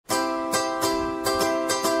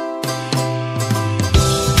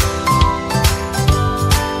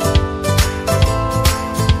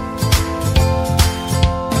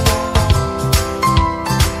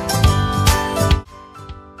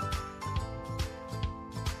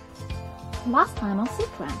Last time on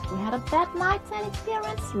Seatramp, we had a bad night sailing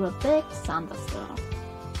experience through a big thunderstorm.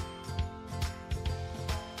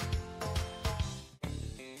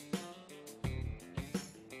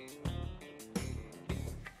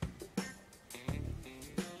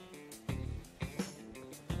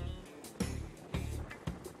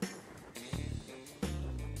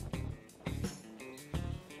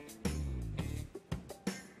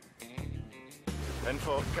 Wenn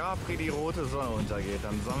vor Capri die rote Sonne untergeht,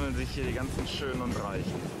 dann sammeln sich hier die ganzen Schönen und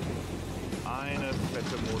Reichen. Eine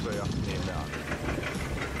fette Motorjacht nehmen wir an.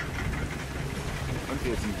 Und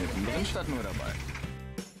wir sind mittendrin statt nur dabei.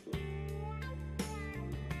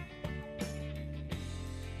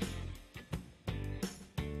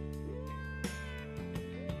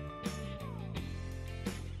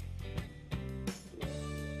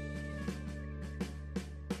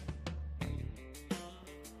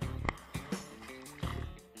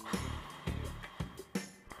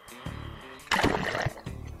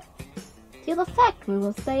 Due to the fact we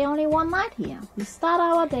will stay only one night here, we start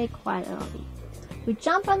our day quite early. We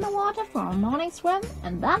jump in the water for a morning swim,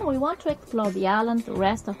 and then we want to explore the island the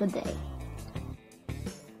rest of the day.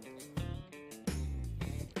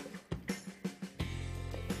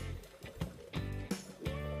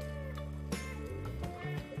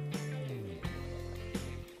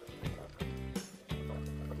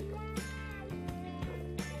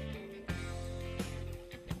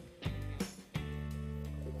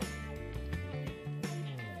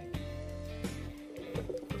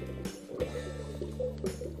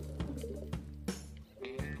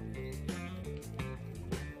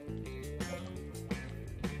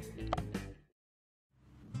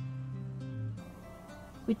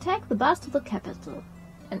 We take the bus to the capital,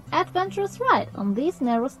 an adventurous ride on these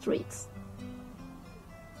narrow streets.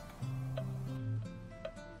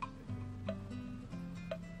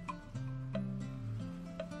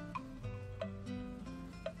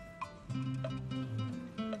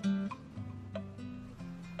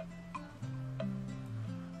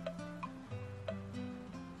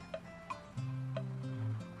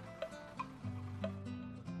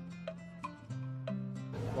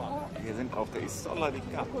 Wir sind auf der Isola di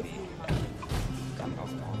Capri.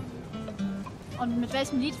 Und mit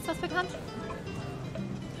welchem Lied ist das bekannt?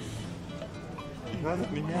 Ich weiß es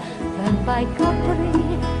nicht mehr. Wenn bei Capri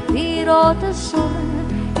die rote Sonne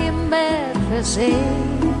im Meer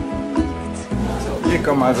versinkt. Hier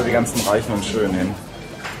kommen also die ganzen Reichen und Schönen hin.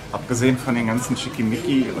 Abgesehen von den ganzen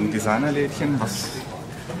Schickimicki und Designerlädchen,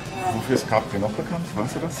 wofür ist Capri noch bekannt?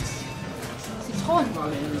 Weißt du das? Zitronen.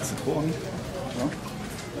 Zitronen? Ja.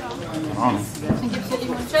 Dann gibt es hier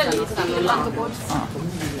irgendeinen Trailer im Angebot.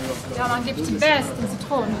 Ja, man gibt die besten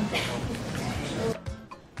Zitronen.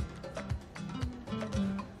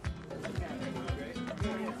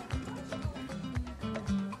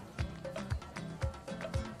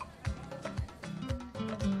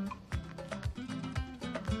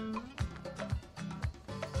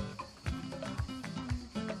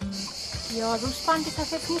 Ja, so spannend ist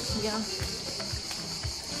das jetzt nicht hier.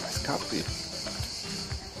 Das ist Capri.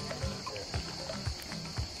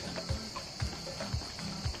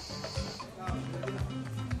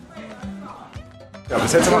 Ja,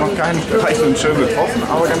 bis jetzt haben wir noch keinen Reichen und Schön getroffen,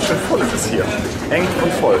 aber ganz schön voll ist es hier. Eng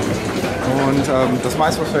und voll. Und das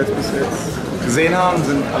meiste, was wir jetzt bis jetzt gesehen haben,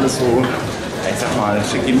 sind alles so, ich sag mal,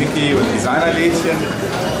 Schickimicki und Designerlädchen.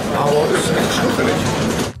 Aber ist echt schnuckelig.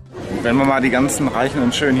 Wenn man mal die ganzen Reichen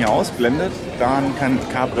und Schönen hier ausblendet, dann kann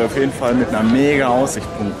Capri auf jeden Fall mit einer mega Aussicht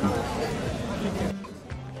punkten.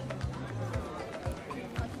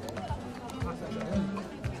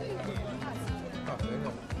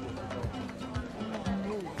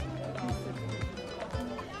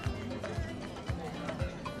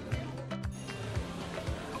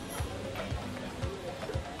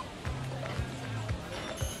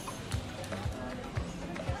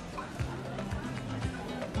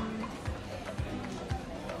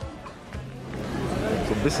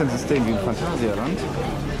 So ein bisschen System wie im Phantasialand.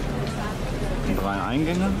 3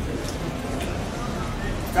 Eingänge.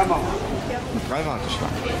 Mit 3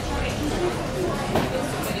 Warteschlangen.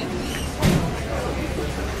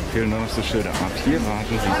 Fehlen nur noch so Schilder. Ab hier warten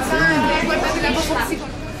Sie 10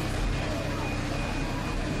 Minuten.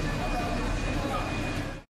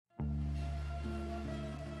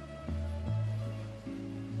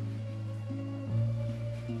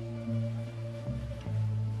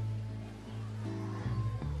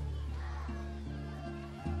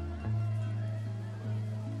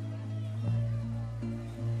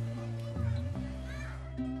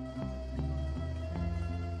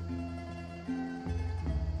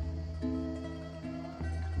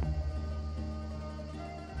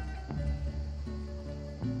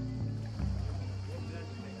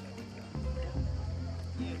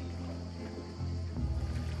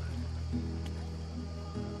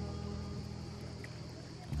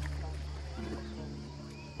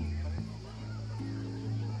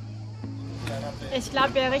 Ich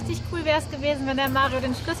glaube, ja, richtig cool wäre es gewesen, wenn der Mario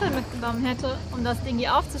den Schlüssel mitgenommen hätte, um das Ding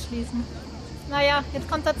hier aufzuschließen. Naja, jetzt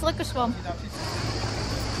kommt er zurückgeschwommen.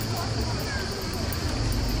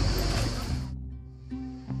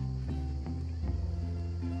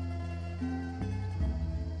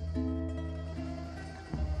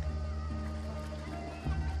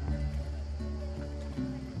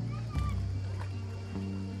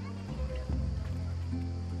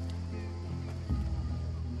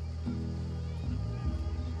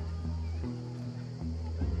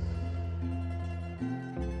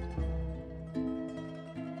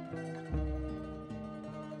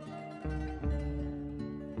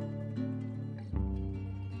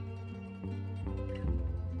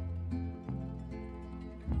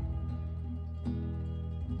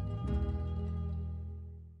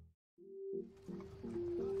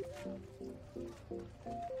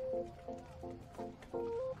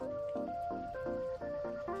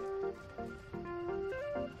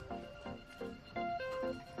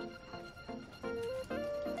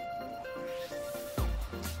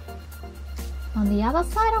 On the other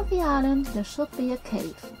side of the island, there should be a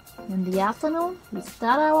cave. In the afternoon, we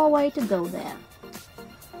start our way to go there.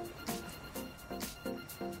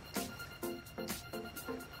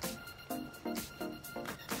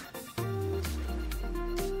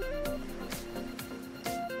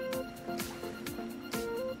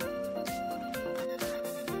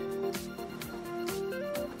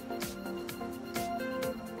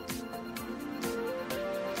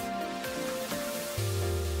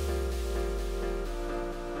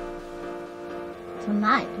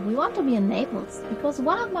 Tonight, we want to be in Naples because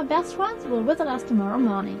one of my best friends will visit us tomorrow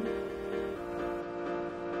morning.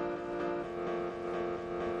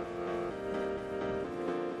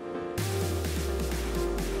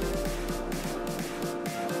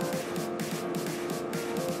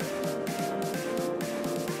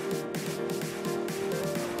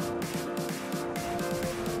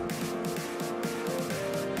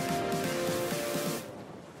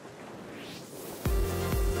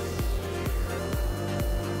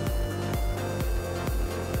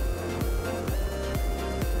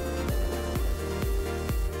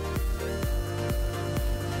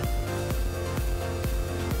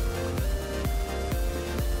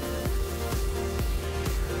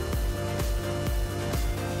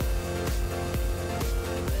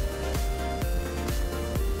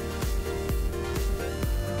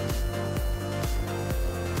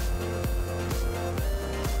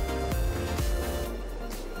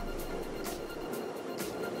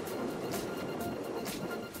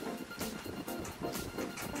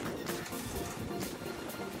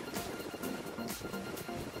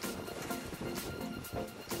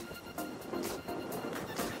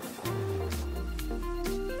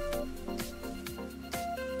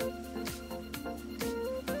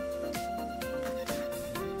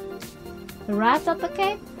 Arrived at the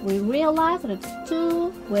cape, we realize that it's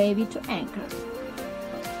too wavy to anchor.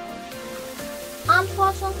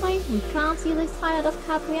 Unfortunately, we can't see this island of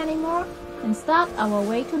Capri anymore and start our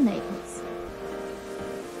way to Naples.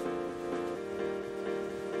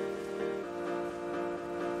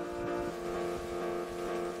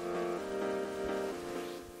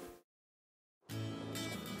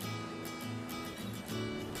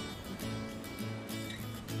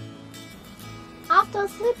 After a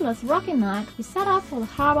sleepless, rocky night, we set out for the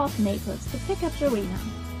harbor of Naples to pick up Verena.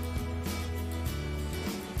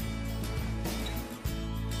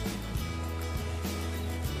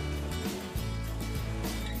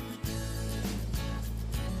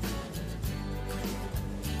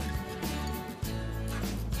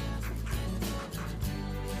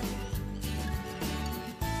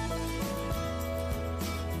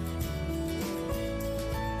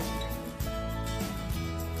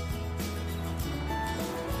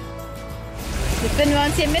 Befinden wir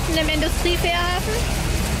uns hier mitten im Industriefährhafen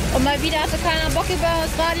und mal wieder hatte keiner Bock über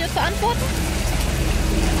das Radio zu antworten.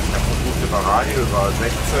 Ich habe versucht über Radio, über 16,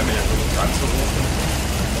 ich habe versucht anzurufen.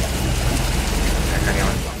 Da kann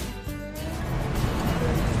jemand sagen.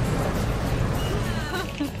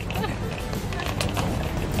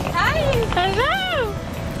 Hi! Hallo!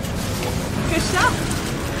 Geschafft!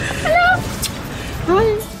 Hallo! Hi!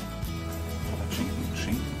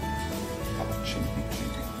 Schinken.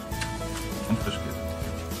 Und Frischkäse.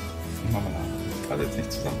 Und Marmelade. Alle jetzt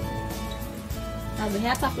nicht zusammen. Also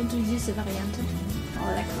herzhaft und die süße Variante. Oh,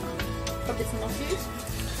 lecker. Kommt jetzt nur noch süß?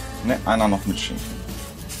 Ne, einer noch mit Schinken.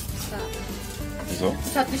 Schade. Wieso?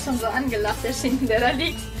 Das hat mich schon so angelacht, der Schinken, der da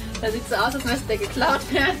liegt. Da sieht so aus, als müsste der geklaut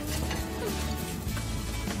werden.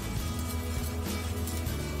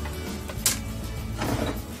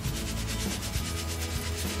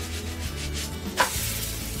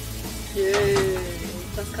 Schön.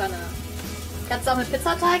 Toskana. Kannst du auch mit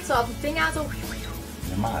Pizzateig so auf den Finger so.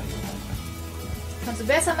 Normal. Kannst du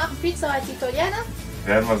besser machen Pizza als die Italiener?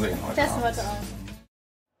 Werden wir sehen heute. Testen wir Abend. heute aus.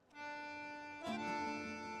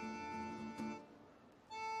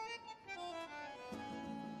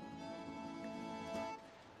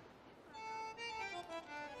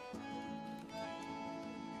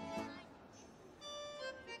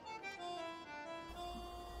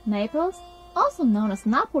 Naples, also known as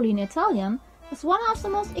Napoli in Italian, is one of the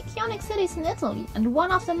most iconic cities in Italy and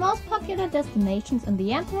one of the most popular destinations in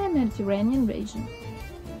the entire Mediterranean region.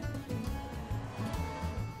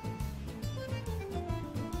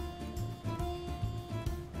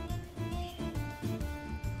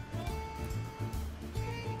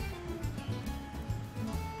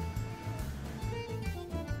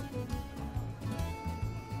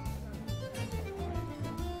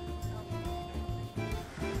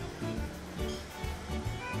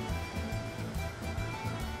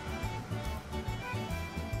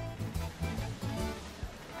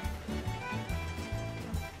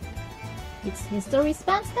 Its history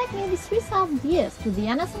spans back nearly 3,000 years to the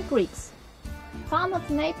ancient Greeks, founded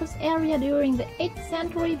the Naples area during the 8th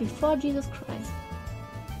century before Jesus Christ.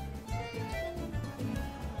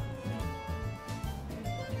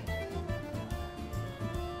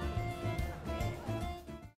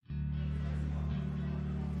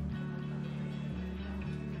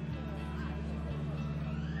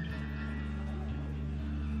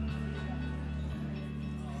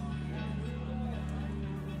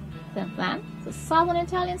 Since then, the southern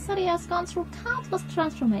Italian city has gone through countless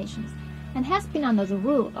transformations and has been under the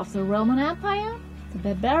rule of the Roman Empire, the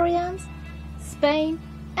barbarians, Spain,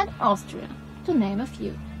 and Austria, to name a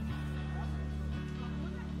few.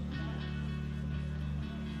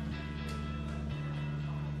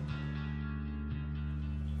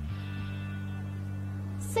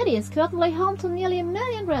 The city is currently home to nearly 1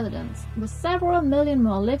 million residents, with several million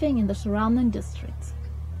more living in the surrounding districts.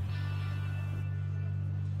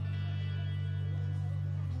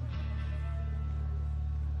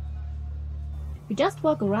 We just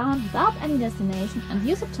walk around without any destination and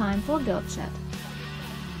use the time for a girl chat.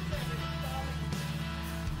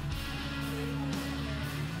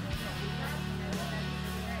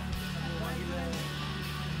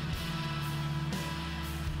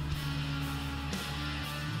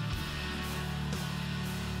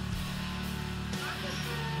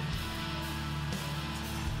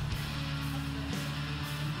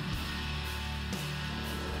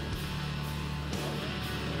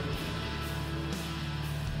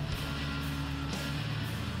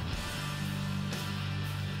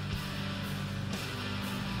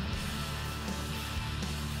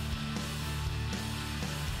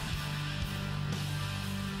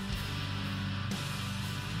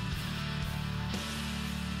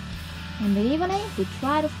 In the evening, we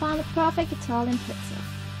try to find the perfect Italian pizza.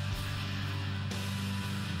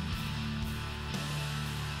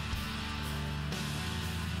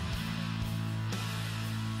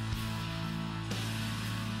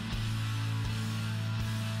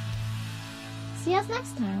 See us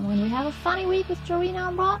next time when we have a funny week with Jorina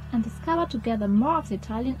on board and discover together more of the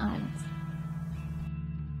Italian islands.